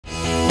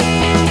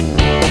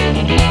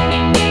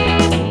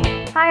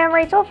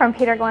Rachel from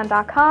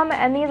peterglenn.com,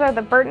 and these are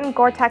the Burton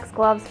GORE-TEX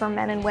gloves for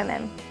men and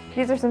women.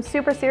 These are some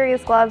super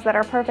serious gloves that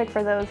are perfect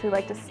for those who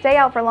like to stay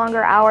out for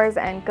longer hours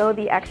and go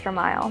the extra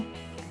mile.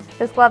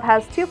 This glove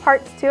has two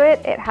parts to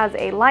it. It has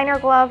a liner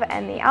glove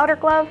and the outer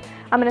glove.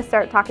 I'm going to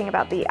start talking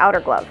about the outer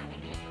glove.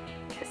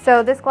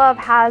 So this glove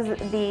has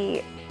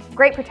the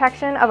great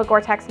protection of a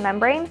GORE-TEX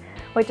membrane,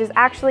 which is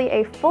actually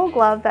a full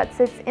glove that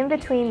sits in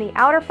between the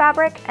outer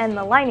fabric and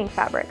the lining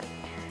fabric.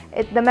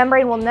 The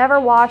membrane will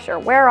never wash or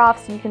wear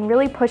off, so you can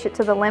really push it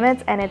to the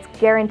limits, and it's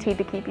guaranteed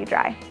to keep you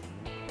dry.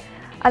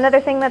 Another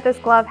thing that this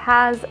glove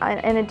has,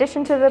 in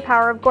addition to the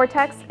power of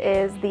GORE-TEX,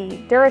 is the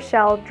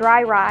Durashell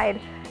Dry Ride,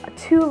 a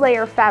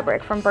 2-layer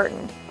fabric from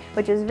Burton,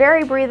 which is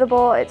very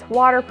breathable, it's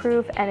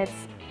waterproof, and it's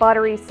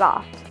buttery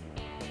soft.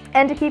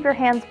 And to keep your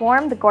hands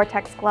warm, the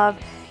GORE-TEX glove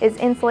is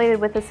insulated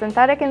with a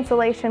synthetic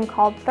insulation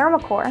called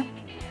Thermocore.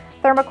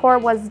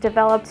 Thermocore was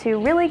developed to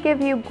really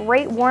give you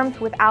great warmth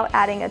without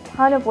adding a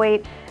ton of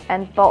weight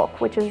and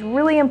bulk, which is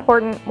really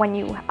important when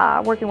you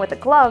are working with a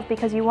glove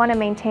because you want to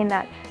maintain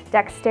that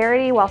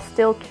dexterity while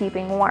still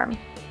keeping warm.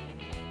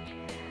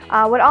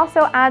 What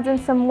also adds in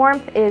some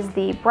warmth is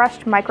the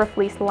brushed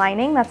microfleece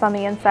lining that's on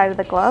the inside of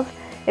the glove.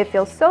 It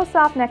feels so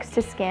soft next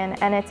to skin,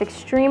 and it's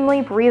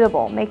extremely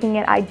breathable, making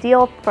it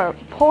ideal for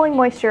pulling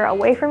moisture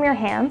away from your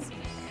hands.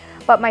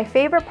 But my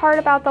favorite part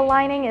about the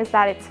lining is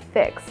that it's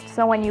fixed.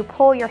 So when you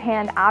pull your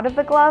hand out of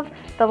the glove,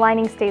 the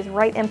lining stays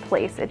right in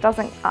place. It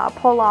doesn't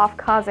pull off,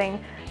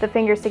 causing the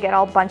fingers to get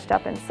all bunched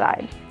up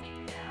inside.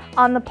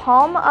 On the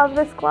palm of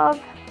this glove,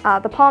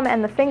 the palm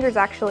and the fingers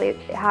actually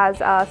has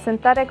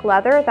synthetic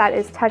leather that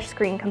is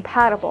touchscreen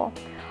compatible.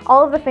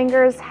 All of the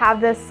fingers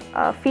have this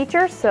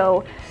feature,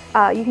 so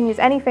you can use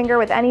any finger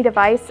with any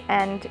device,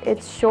 and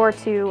it's sure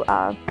to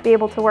be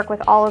able to work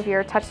with all of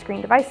your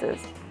touchscreen devices.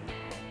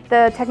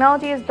 The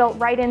technology is built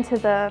right into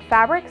the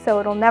fabric, so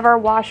it'll never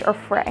wash or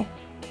fray.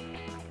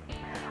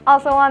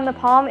 Also on the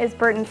palm is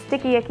Burton's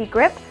Sticky Icky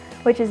Grip,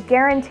 which is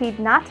guaranteed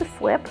not to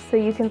slip, so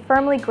you can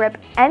firmly grip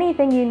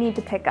anything you need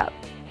to pick up.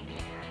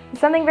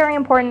 Something very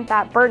important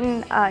that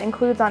Burton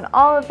includes on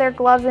all of their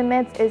gloves and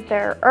mitts is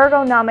their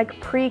ergonomic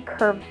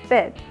pre-curved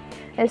fit.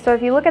 And so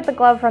if you look at the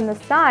glove from the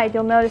side,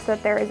 you'll notice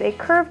that there is a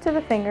curve to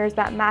the fingers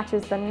that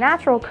matches the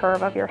natural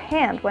curve of your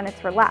hand when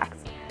it's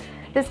relaxed.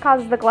 This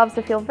causes the gloves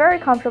to feel very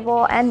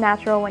comfortable and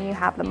natural when you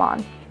have them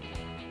on.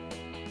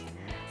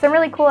 Some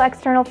really cool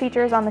external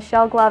features on the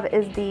shell glove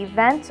is the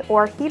vent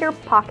or heater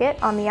pocket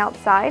on the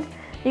outside.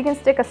 You can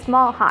stick a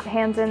small hot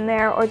hands in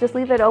there or just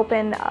leave it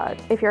open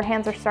if your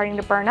hands are starting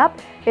to burn up.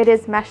 It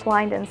is mesh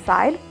lined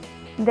inside.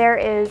 There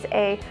is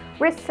a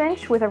wrist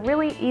cinch with a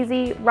really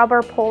easy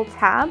rubber pull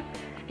tab.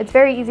 It's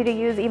very easy to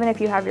use even if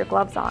you have your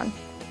gloves on.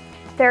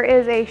 There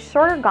is a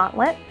shorter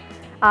gauntlet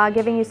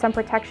giving you some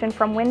protection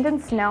from wind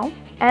and snow.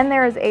 And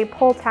there is a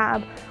pull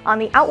tab on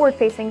the outward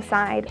facing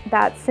side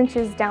that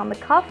cinches down the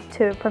cuff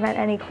to prevent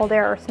any cold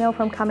air or snow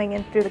from coming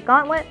in through the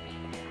gauntlet.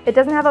 It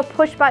doesn't have a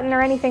push button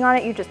or anything on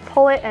it, you just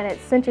pull it and it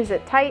cinches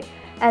it tight.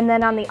 And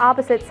then on the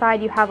opposite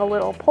side you have a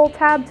little pull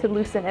tab to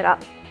loosen it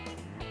up.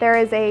 There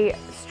is a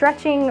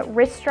stretching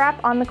wrist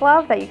strap on the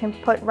glove that you can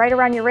put right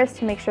around your wrist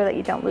to make sure that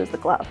you don't lose the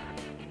glove.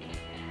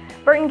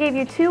 Burton gave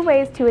you two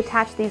ways to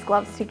attach these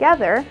gloves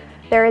together.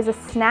 There is a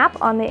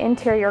snap on the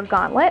interior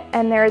gauntlet,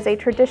 and there is a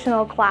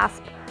traditional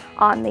clasp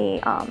on the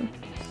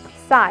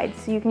side,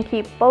 so you can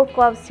keep both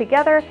gloves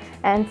together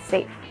and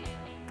safe.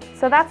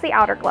 So that's the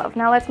outer glove.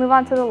 Now let's move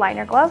on to the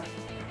liner glove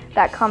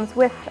that comes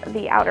with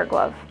the outer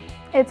glove.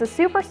 It's a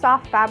super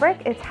soft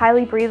fabric, it's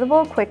highly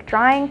breathable, quick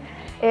drying,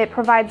 it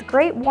provides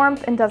great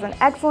warmth and does an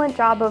excellent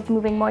job of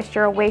moving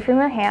moisture away from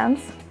your hands.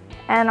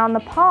 And on the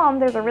palm,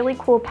 there's a really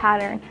cool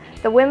pattern.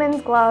 The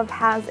women's glove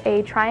has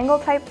a triangle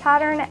type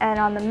pattern, and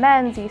on the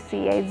men's you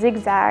see a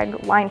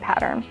zigzag line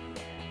pattern.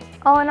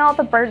 All in all,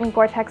 the Burton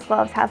GORE-TEX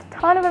gloves have a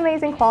ton of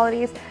amazing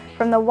qualities,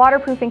 from the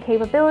waterproofing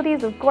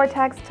capabilities of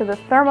GORE-TEX to the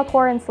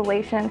Thermocore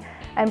insulation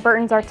and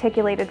Burton's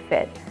articulated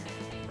fit.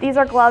 These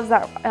are gloves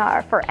that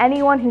are for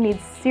anyone who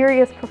needs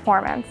serious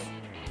performance.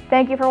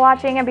 Thank you for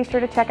watching, and be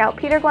sure to check out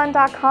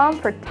peterglenn.com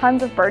for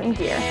tons of Burton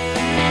gear.